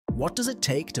what does it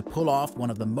take to pull off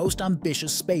one of the most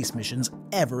ambitious space missions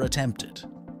ever attempted?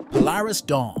 Polaris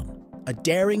Dawn, a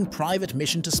daring private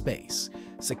mission to space,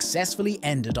 successfully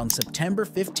ended on September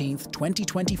 15,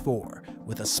 2024,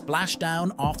 with a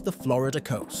splashdown off the Florida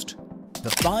coast.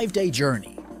 The 5-day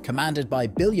journey, commanded by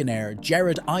billionaire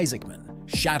Jared Isaacman,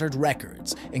 shattered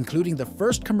records, including the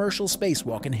first commercial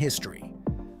spacewalk in history.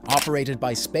 Operated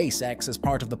by SpaceX as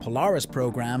part of the Polaris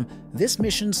program, this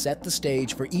mission set the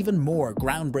stage for even more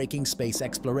groundbreaking space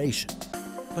exploration.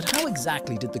 But how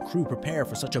exactly did the crew prepare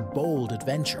for such a bold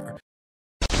adventure?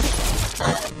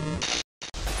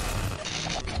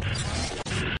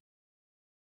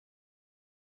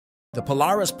 The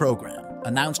Polaris program,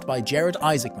 announced by Jared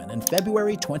Isaacman in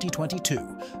February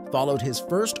 2022, followed his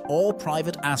first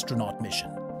all-private astronaut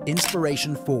mission,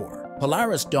 Inspiration 4.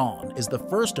 Polaris Dawn is the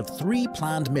first of 3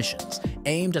 planned missions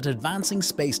aimed at advancing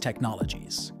space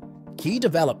technologies. Key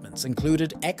developments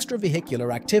included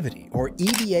extravehicular activity, or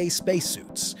EVA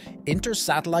spacesuits,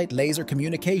 inter-satellite laser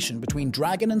communication between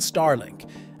Dragon and Starlink,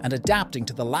 and adapting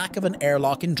to the lack of an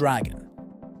airlock in Dragon.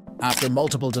 After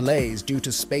multiple delays due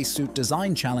to spacesuit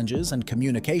design challenges and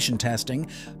communication testing,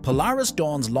 Polaris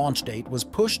Dawn's launch date was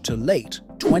pushed to late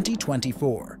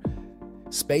 2024.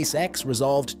 SpaceX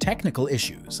resolved technical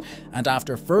issues, and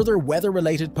after further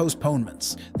weather-related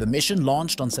postponements, the mission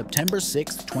launched on September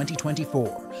 6,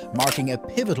 2024, marking a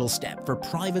pivotal step for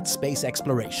private space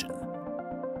exploration.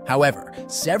 However,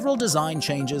 several design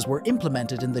changes were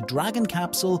implemented in the Dragon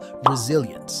capsule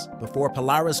Resilience before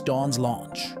Polaris Dawn's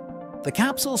launch. The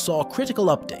capsule saw critical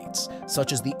updates,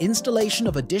 such as the installation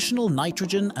of additional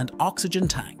nitrogen and oxygen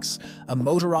tanks, a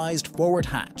motorized forward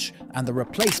hatch, and the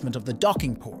replacement of the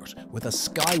docking port with a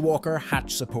Skywalker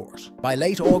hatch support. By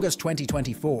late August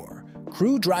 2024,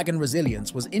 Crew Dragon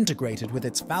Resilience was integrated with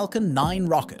its Falcon 9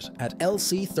 rocket at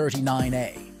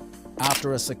LC-39A.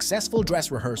 After a successful dress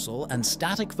rehearsal and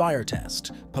static fire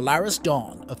test, Polaris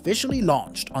Dawn officially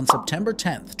launched on September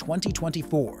 10,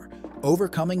 2024,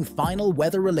 overcoming final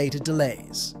weather-related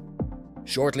delays.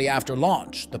 Shortly after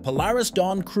launch, the Polaris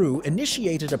Dawn crew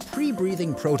initiated a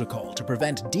pre-breathing protocol to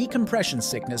prevent decompression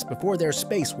sickness before their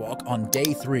spacewalk on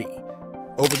day 3.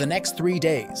 Over the next 3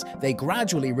 days, they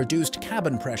gradually reduced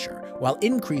cabin pressure while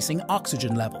increasing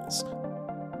oxygen levels.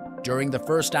 During the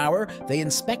first hour, they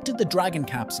inspected the Dragon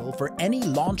capsule for any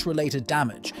launch-related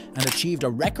damage and achieved a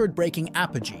record-breaking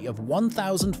apogee of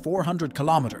 1,400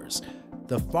 kilometers,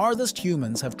 the farthest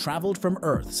humans have traveled from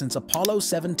Earth since Apollo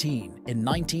 17 in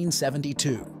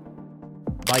 1972.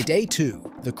 By day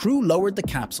 2, the crew lowered the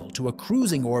capsule to a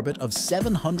cruising orbit of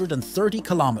 730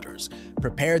 kilometers,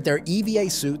 prepared their EVA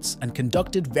suits, and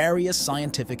conducted various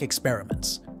scientific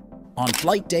experiments. On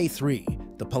flight day 3,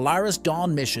 the Polaris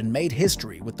Dawn mission made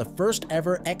history with the first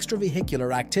ever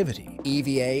extravehicular activity,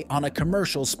 EVA, on a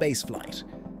commercial spaceflight.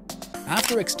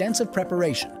 After extensive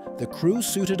preparation, the crew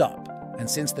suited up, and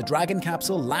since the Dragon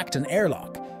capsule lacked an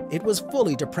airlock, it was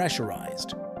fully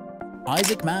depressurized.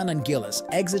 Isaacman and Gillis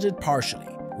exited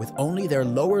partially, with only their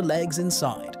lower legs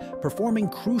inside, performing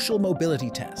crucial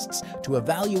mobility tests to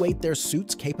evaluate their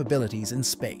suits' capabilities in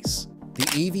space. The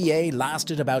EVA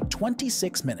lasted about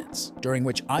 26 minutes, during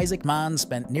which Isaacman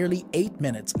spent nearly 8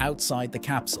 minutes outside the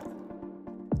capsule.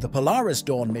 The Polaris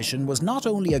Dawn mission was not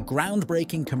only a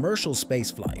groundbreaking commercial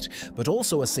spaceflight, but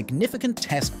also a significant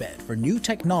testbed for new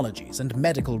technologies and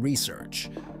medical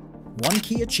research. One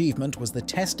key achievement was the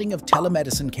testing of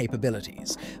telemedicine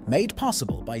capabilities, made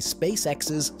possible by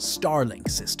SpaceX's Starlink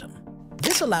system.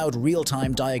 This allowed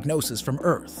real-time diagnosis from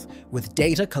Earth, with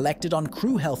data collected on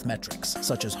crew health metrics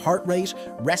such as heart rate,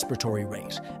 respiratory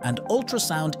rate, and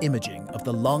ultrasound imaging of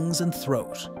the lungs and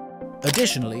throat.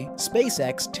 Additionally,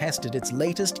 SpaceX tested its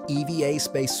latest EVA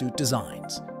spacesuit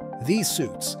designs. These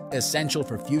suits, essential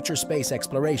for future space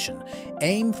exploration,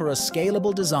 aim for a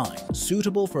scalable design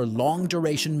suitable for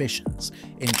long-duration missions,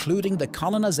 including the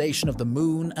colonization of the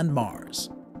Moon and Mars.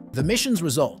 The mission's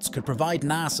results could provide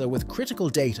NASA with critical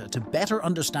data to better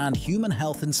understand human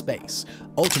health in space,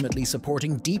 ultimately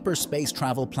supporting deeper space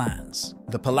travel plans.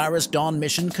 The Polaris Dawn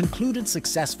mission concluded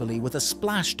successfully with a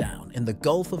splashdown in the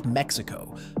Gulf of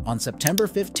Mexico on September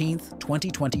 15,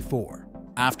 2024.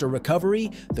 After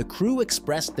recovery, the crew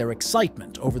expressed their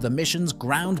excitement over the mission's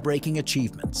groundbreaking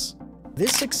achievements.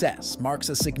 This success marks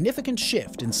a significant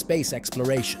shift in space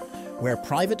exploration, where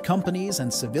private companies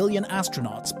and civilian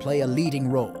astronauts play a leading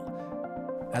role.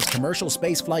 As commercial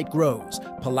spaceflight grows,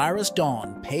 Polaris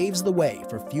Dawn paves the way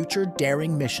for future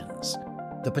daring missions.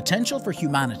 The potential for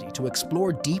humanity to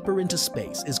explore deeper into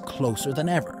space is closer than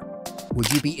ever.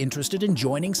 Would you be interested in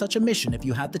joining such a mission if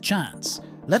you had the chance?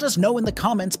 Let us know in the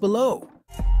comments below.